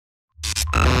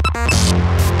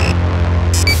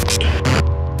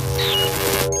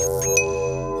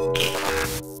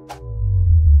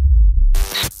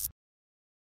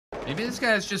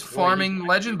guy's just farming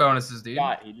legend bonuses, dude.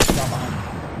 He just got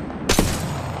behind.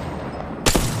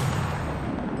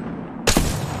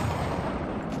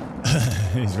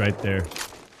 He's right there.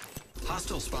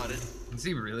 Hostile spotted. Is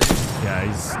he really? Yeah,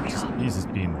 he's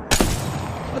just being.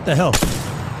 What the hell?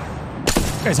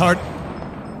 This guy's hard.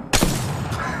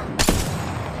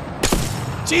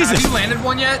 Jesus! Have you landed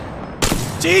one yet?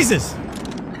 Jesus!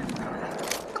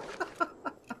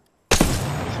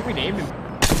 Should we name him?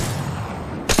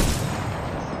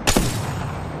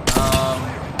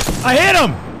 I hit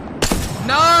him!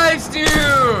 Nice, dude!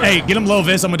 Hey, get him low,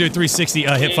 Vis. I'm gonna do a 360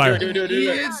 hip fire. He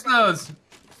hits those.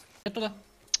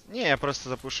 Не, я просто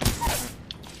запушу.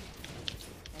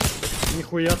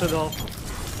 Нихуя ты дал.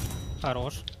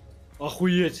 Хорош.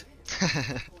 Охуеть.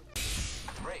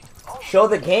 Show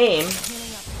the game.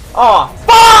 Oh,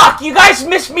 fuck! You guys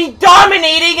missed me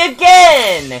dominating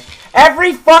again!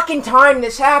 Every fucking time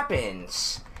this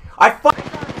happens.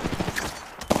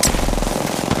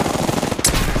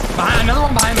 Another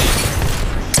one behind me.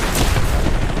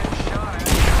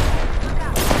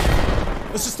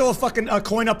 Let's just throw a fucking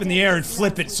coin up in the air and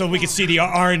flip it so we can see the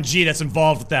RNG that's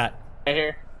involved with that. Right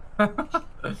here.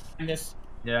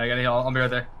 Yeah, I gotta heal. I'll be right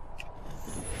there.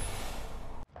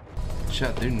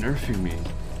 Chat, they're nerfing me.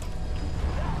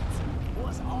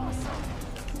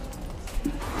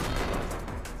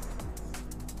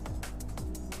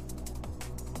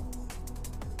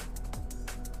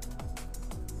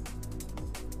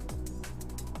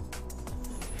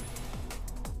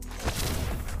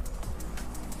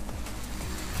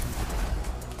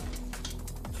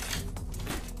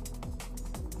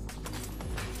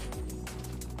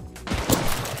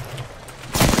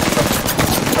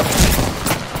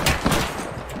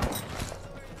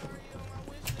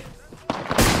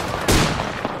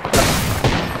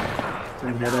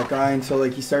 Didn't hear that guy until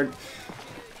like he started.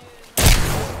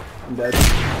 I'm dead.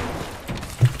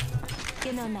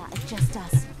 You know not, it's just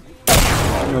us.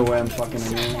 No way I'm fucking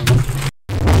in.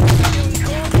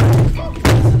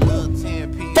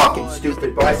 Fucking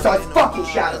stupid, bro. I saw his fucking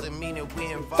shadow.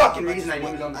 Fucking reason I knew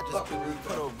he was on the fucking roof.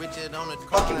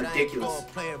 Fucking ridiculous.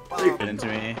 Get into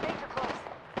me.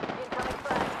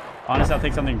 Honestly, I'll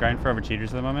take something grind for over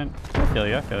cheaters at the moment. I feel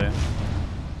you, I feel you.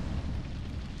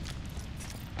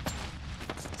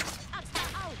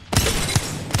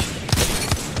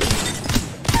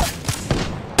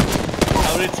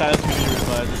 How many times can you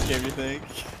revive this game, you think?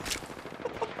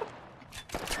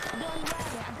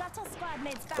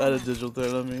 I had a digital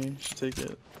threat on me. Should take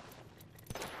it.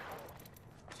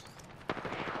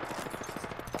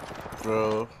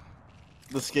 Bro.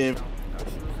 This game.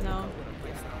 No.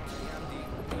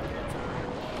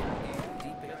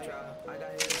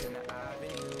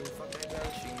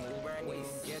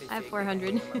 I have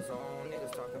 400.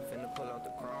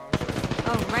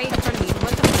 Oh, right in front of me.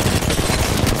 What the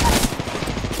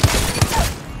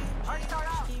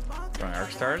Throwing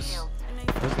arc stars?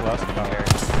 Where's the last one here?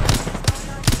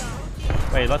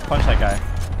 Wait, let's punch that guy.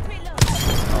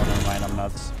 Oh, never mind, I'm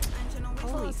nuts.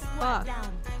 Holy fuck.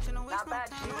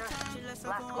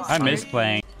 I miss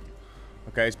playing.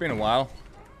 Okay, it's been a while.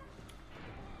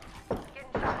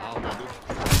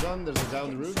 There's a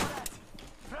down the roof.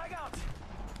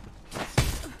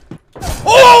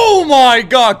 Oh my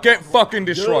god, get fucking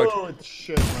destroyed. Dude,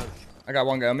 shit, man. I got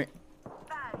one guy on me.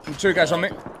 Two guys on me.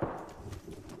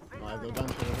 I have no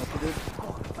guns, what to do.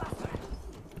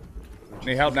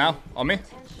 Need help now? On me?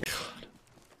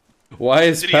 Why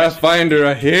is Pathfinder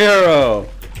a hero?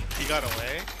 He got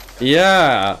away?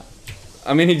 Yeah.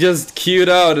 I mean, he just queued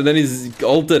out and then he's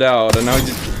ulted out and now he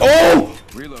just. Oh!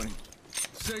 Reloading.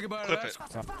 Say goodbye Clip it. Oh,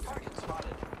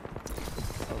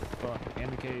 fuck.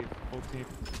 And the cave. Full team.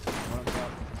 One on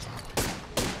top.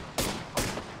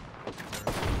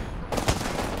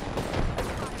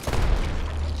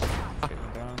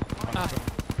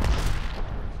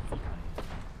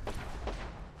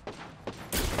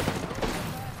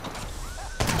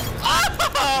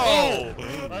 Oh!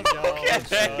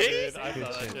 Okay. I saw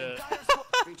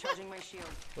that shit.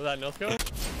 Was that no scope?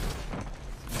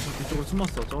 이쪽으로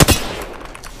숨었어. 저.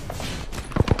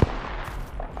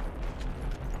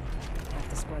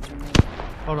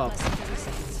 바로 앞.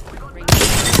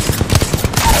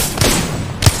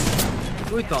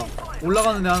 또 있다.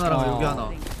 올라가는 애 하나랑 여기 하나.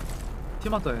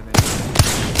 팀 왔다 얘네.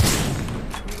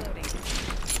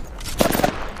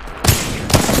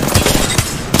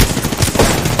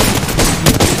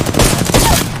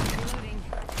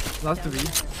 라스트 위.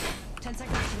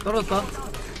 떨어졌다.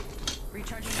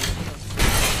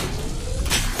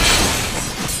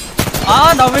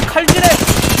 아, 나 왜 칼질해?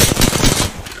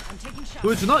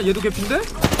 보여주나? 얘도 개핀데?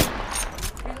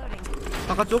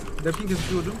 바깥쪽? 내 핑 계속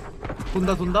찍어줘.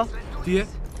 돈다 돈다. 뒤에.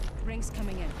 Rings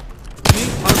coming in.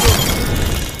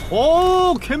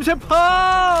 오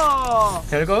캠셰파.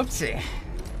 별거 없지.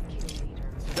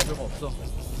 진짜 별거 없어.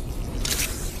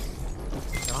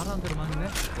 야, 하라는 대로만 했네.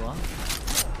 좋아.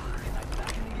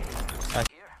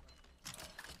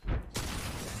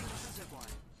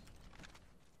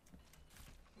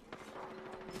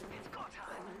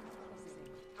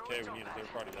 Okay, we need a third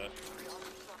party there.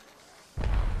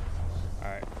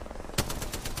 Alright.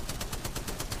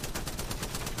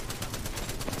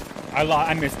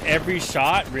 I missed every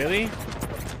shot, really?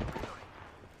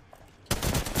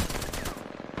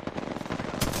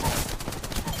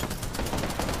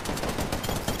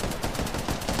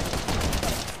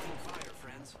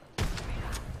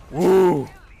 Woo!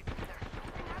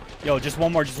 Yo, just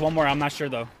one more, I'm not sure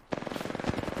though.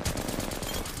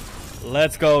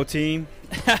 Let's go, team.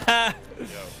 Yo, you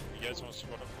guys want to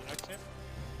squad up for the next game?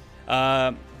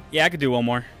 Yeah, I could do one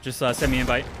more. Just send me an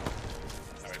invite.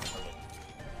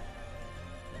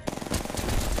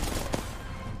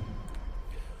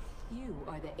 You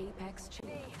are the Apex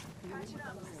champion.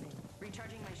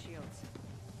 Recharging my shields.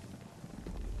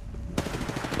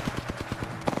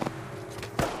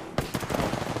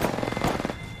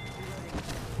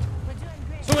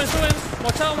 Suben.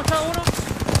 Mochado, uno.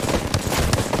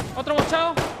 Otro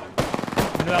mochado.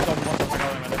 Menuda con mochos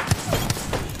acabo de meter.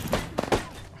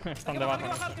 Están debajo.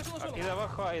 Aquí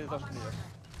debajo hay dos tíos.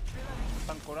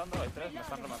 Están curando, hay tres, me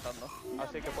están rematando.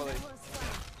 Así que puedo ir.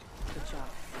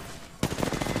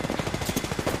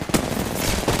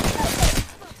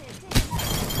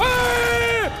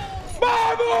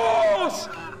 ¡Vamos!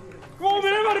 ¡Como me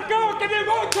lo he marcado! ¡Que de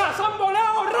bochas han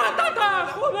volado! ¡Ratata!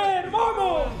 ¡Joder!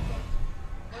 ¡Vamos!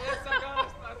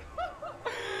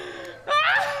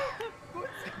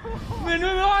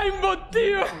 ¡Menudo aimbot,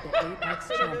 tío!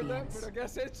 ¿Pero qué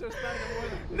has hecho? Está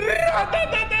de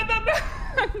 ¡Ratatatata!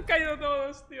 Han caído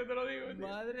todos, tío, te lo digo, tío.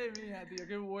 Madre mía, tío,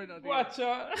 qué bueno, tío.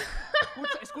 Guacho.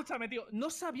 Escúchame, tío. No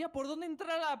sabía por dónde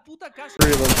entrar a la puta casa.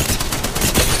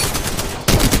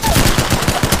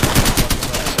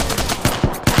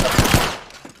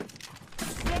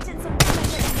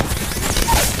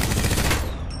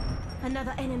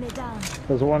 Another enemy down.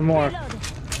 There's one more.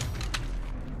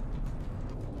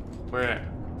 Where?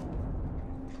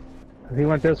 He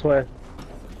went this way.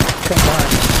 Come on.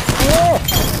 Oh!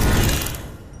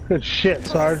 Good shit,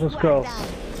 Sarge. Let's go.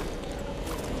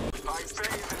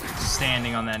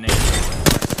 Standing on that nade.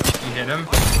 You hit him?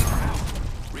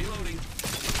 Reloading.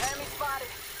 Enemy spotted.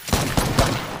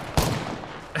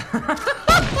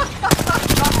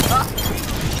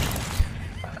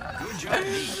 Good job.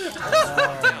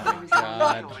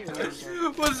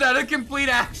 Was that a complete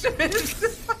accident?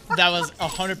 That was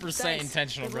 100%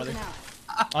 intentional, brother.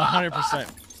 100%.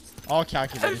 All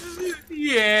calculated.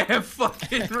 Yeah,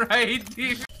 fucking right,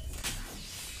 dude.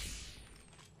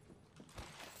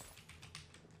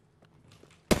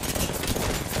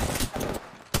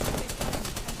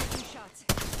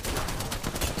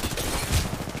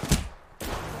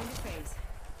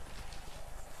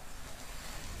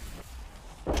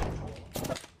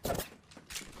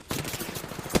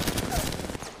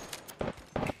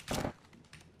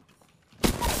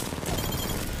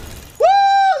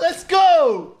 Let's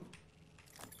go!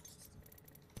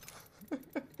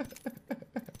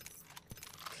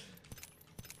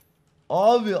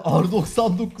 Abi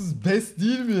R99 best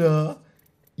değil mi ya?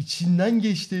 İçinden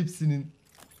geçti hepsinin.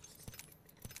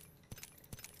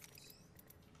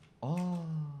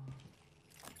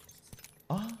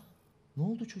 Ne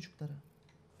oldu çocuklara?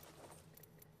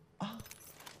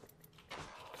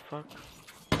 Fuck.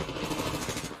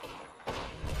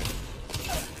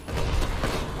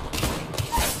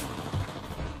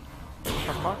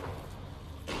 Fuck.